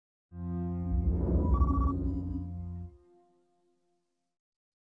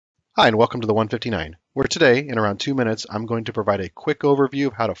Hi, and welcome to the 159, where today, in around 2 minutes, I'm going to provide a quick overview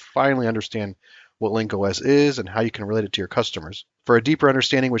of how to finally understand what LinkOS is and how you can relate it to your customers. For a deeper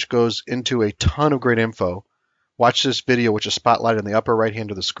understanding, which goes into a ton of great info, watch this video, which is spotlighted in the upper right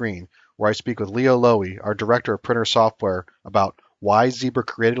hand of the screen, where I speak with Leo Lowy, our Director of Printer Software, about why Zebra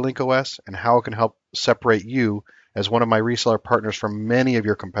created LinkOS and how it can help separate you as one of my reseller partners from many of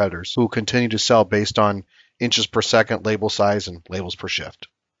your competitors who continue to sell based on inches per second, label size, and labels per shift.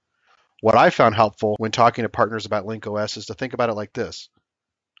 What I found helpful when talking to partners about LinkOS is to think about it like this.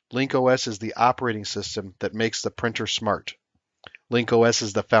 LinkOS is the operating system that makes the printer smart. LinkOS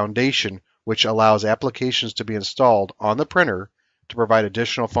is the foundation which allows applications to be installed on the printer to provide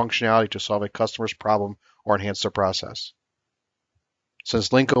additional functionality to solve a customer's problem or enhance their process. Since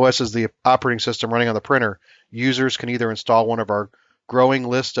LinkOS is the operating system running on the printer, users can either install one of our growing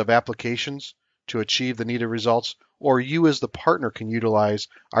list of applications to achieve the needed results, or you as the partner can utilize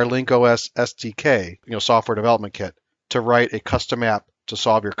our LinkOS SDK, software development kit, to write a custom app to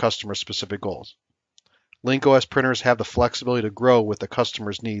solve your customer's specific goals. LinkOS printers have the flexibility to grow with the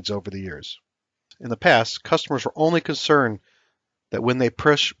customer's needs over the years. In the past, customers were only concerned that when they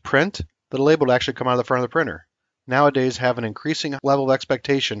push print, the label would actually come out of the front of the printer. Nowadays have an increasing level of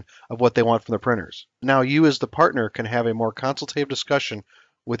expectation of what they want from the printers. Now you as the partner can have a more consultative discussion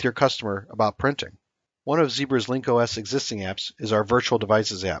with your customer about printing. One of Zebra's LinkOS existing apps is our Virtual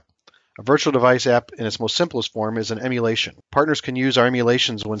Devices app. A virtual device app in its most simplest form is an emulation. Partners can use our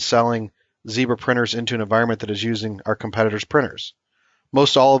emulations when selling Zebra printers into an environment that is using our competitors' printers.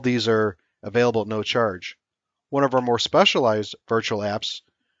 Most all of these are available at no charge. One of our more specialized virtual apps,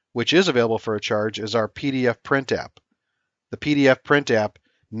 which is available for a charge, is our PDF print app. The PDF print app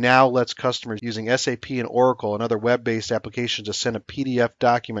now lets customers using SAP and Oracle and other web-based applications to send a PDF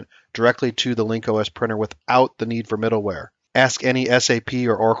document directly to the LinkOS printer without the need for middleware. Ask any SAP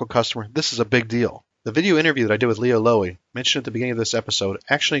or Oracle customer, this is a big deal. The video interview that I did with Leo Lowy, mentioned at the beginning of this episode,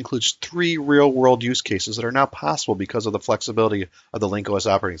 actually includes 3 real-world use cases that are now possible because of the flexibility of the LinkOS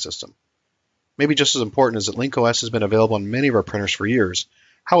operating system. Maybe just as important is that LinkOS has been available on many of our printers for years.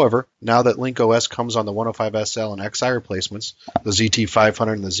 However, now that LinkOS comes on the 105SL and XI replacements, the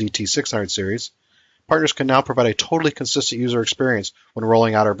ZT500 and the ZT600 series, partners can now provide a totally consistent user experience when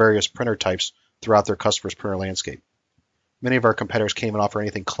rolling out our various printer types throughout their customers' printer landscape. Many of our competitors can't even offer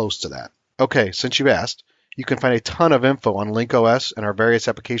anything close to that. Okay, since you asked, you can find a ton of info on LinkOS and our various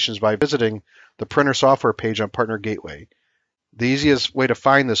applications by visiting the printer software page on Partner Gateway. The easiest way to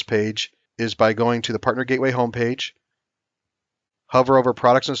find this page is by going to the Partner Gateway homepage, hover over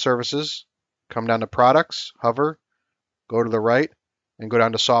Products and Services, come down to Products, hover, go to the right, and go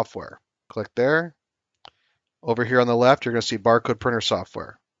down to Software. Click there. Over here on the left, you're going to see Barcode Printer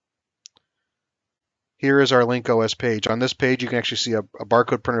Software. Here is our LinkOS page. On this page, you can actually see a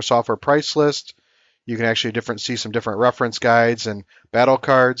Barcode Printer Software price list. You can actually see some different reference guides and battle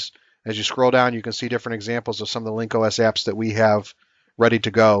cards. As you scroll down, you can see different examples of some of the LinkOS apps that we have ready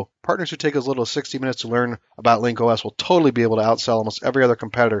to go. Partners who take as little as 60 minutes to learn about LinkOS will totally be able to outsell almost every other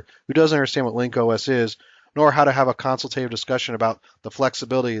competitor who doesn't understand what LinkOS is, nor how to have a consultative discussion about the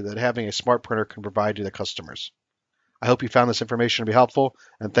flexibility that having a smart printer can provide to the customers. I hope you found this information to be helpful,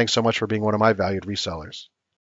 and thanks so much for being one of my valued resellers.